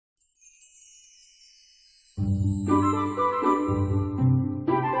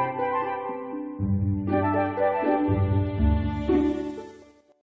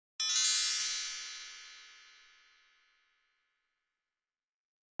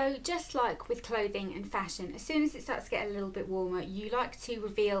So just like with clothing and fashion, as soon as it starts to get a little bit warmer, you like to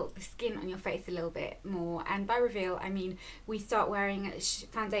reveal the skin on your face a little bit more. And by reveal, I mean we start wearing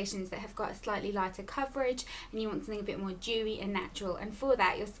foundations that have got a slightly lighter coverage, and you want something a bit more dewy and natural. And for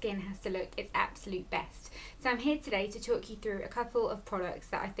that, your skin has to look its absolute best. So I'm here today to talk you through a couple of products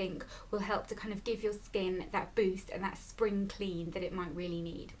that I think will help to kind of give your skin that boost and that spring clean that it might really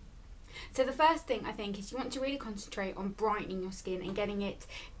need. So the first thing I think is you want to really concentrate on brightening your skin and getting it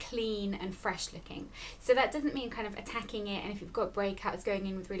clean and fresh looking. So that doesn't mean kind of attacking it, and if you've got breakouts, going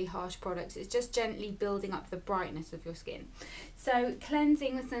in with really harsh products. It's just gently building up the brightness of your skin. So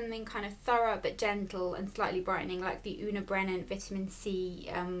cleansing with something kind of thorough but gentle and slightly brightening, like the Una Brennan vitamin C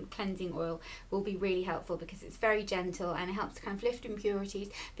cleansing oil, will be really helpful because it's very gentle and it helps to kind of lift impurities,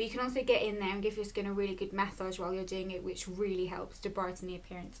 but you can also get in there and give your skin a really good massage while you're doing it, which really helps to brighten the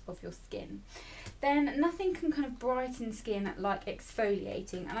appearance of your skin. Then nothing can kind of brighten skin like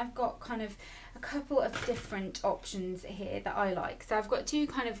exfoliating, and I've got kind of a couple of different options here that I like. So I've got two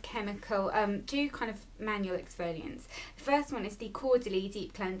kind of manual exfoliants. The first one is the Cauddalie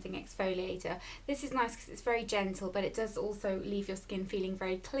deep cleansing exfoliator. This is nice because it's very gentle, but it does also leave your skin feeling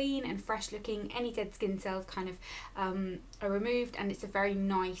very clean and fresh looking. Any dead skin cells kind of are removed, and it's a very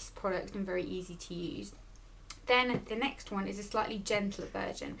nice product and very easy to use. Then the next one is a slightly gentler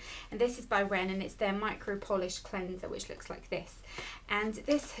version, and this is by Ren, and it's their micro polish cleanser, which looks like this. And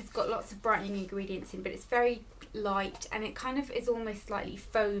this has got lots of brightening ingredients in, but it's very light and it kind of is almost slightly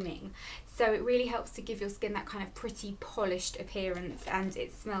foaming, so it really helps to give your skin that kind of pretty polished appearance, and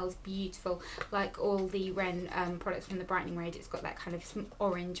it smells beautiful like all the Ren products from the brightening range. It's got that kind of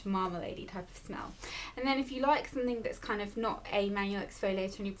orange marmalade type of smell. And then if you like something that's kind of not a manual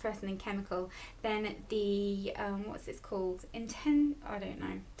exfoliator and you prefer something chemical, then the what's this called? I don't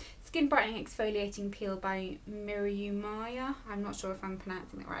know. Skin Brightening Exfoliating Peel by Merumya. I'm not sure if I'm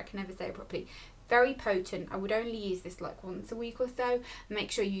pronouncing it right. I can never say it properly. Very potent. I would only use this like once a week or so.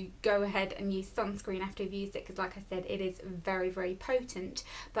 Make sure you go ahead and use sunscreen after you've used it, because like I said, it is very, very potent,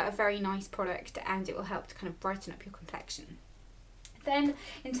 but a very nice product, and it will help to kind of brighten up your complexion. Then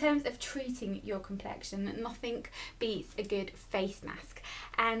in terms of treating your complexion, nothing beats a good face mask,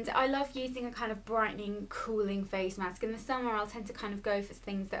 and I love using a kind of brightening, cooling face mask. In the summer I'll tend to kind of go for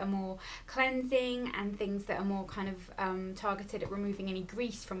things that are more cleansing and things that are more kind of targeted at removing any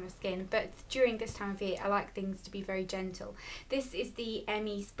grease from your skin, but during this time of year I like things to be very gentle. This is the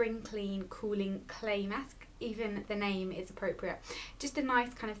Amie Spring Clean Cooling Clay Mask. Even the name is appropriate. Just a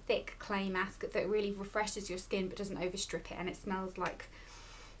nice kind of thick clay mask that really refreshes your skin but doesn't overstrip it, and it smells like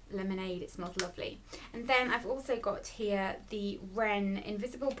lemonade. It smells lovely. And then I've also got here the Ren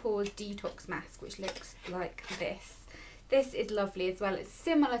Invisible Pores Detox Mask, which looks like this. This is lovely as well. It's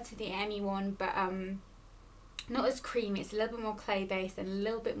similar to the Amie one, but not as creamy. It's a little bit more clay based and a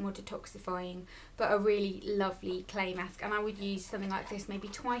little bit more detoxifying, but a really lovely clay mask. And I would use something like this maybe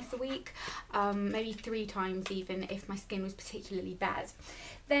twice a week, maybe 3 times even if my skin was particularly bad.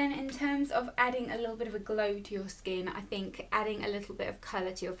 Then in terms of adding a little bit of a glow to your skin, I think adding a little bit of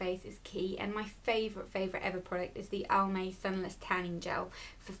colour to your face is key, and my favourite ever product is the Amie Sunless Tanning Gel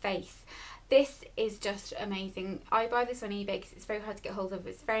for face. This is just amazing. I buy this on eBay because it's very hard to get hold of.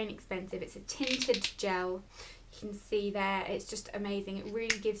 It's very inexpensive. It's a tinted gel. You can see there, it's just amazing. It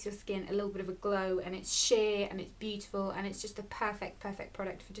really gives your skin a little bit of a glow, and it's sheer and it's beautiful, and it's just the perfect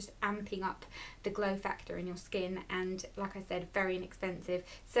product for just amping up the glow factor in your skin. And like I said, very inexpensive.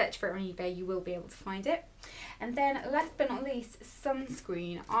 Search for it on eBay, you will be able to find it. And then last but not least,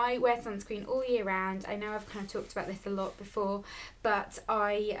 sunscreen. I wear sunscreen all year round. I know I've kind of talked about this a lot before, but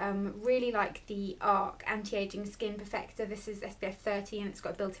I really like the ARC Anti-Aging Skin Perfector. This is SPF 30 and it's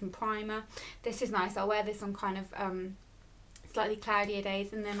got a built-in primer. This is nice. I'll wear this on kind of slightly cloudier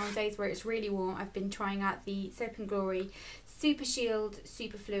days, and then on days where it's really warm I've been trying out the Soap & Glory Super Shield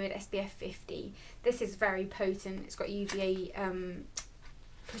Super Fluid SPF 50. This is very potent. It's got UVA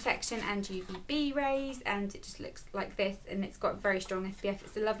protection and UVB rays, and it just looks like this, and it's got very strong SPF.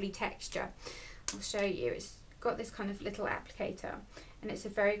 It's a lovely texture. I'll show you. It's got this kind of little applicator, and it's a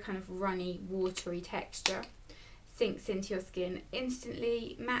very kind of runny, watery texture. Sinks into your skin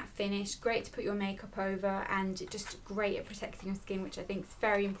instantly, matte finish, great to put your makeup over, and just great at protecting your skin, which I think is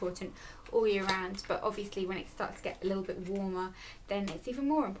very important all year round, but obviously when it starts to get a little bit warmer then it's even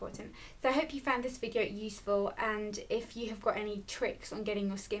more important. So I hope you found this video useful, and if you have got any tricks on getting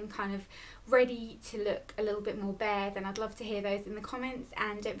your skin kind of ready to look a little bit more bare, then I'd love to hear those in the comments,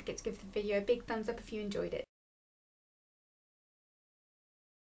 and don't forget to give the video a big thumbs up if you enjoyed it.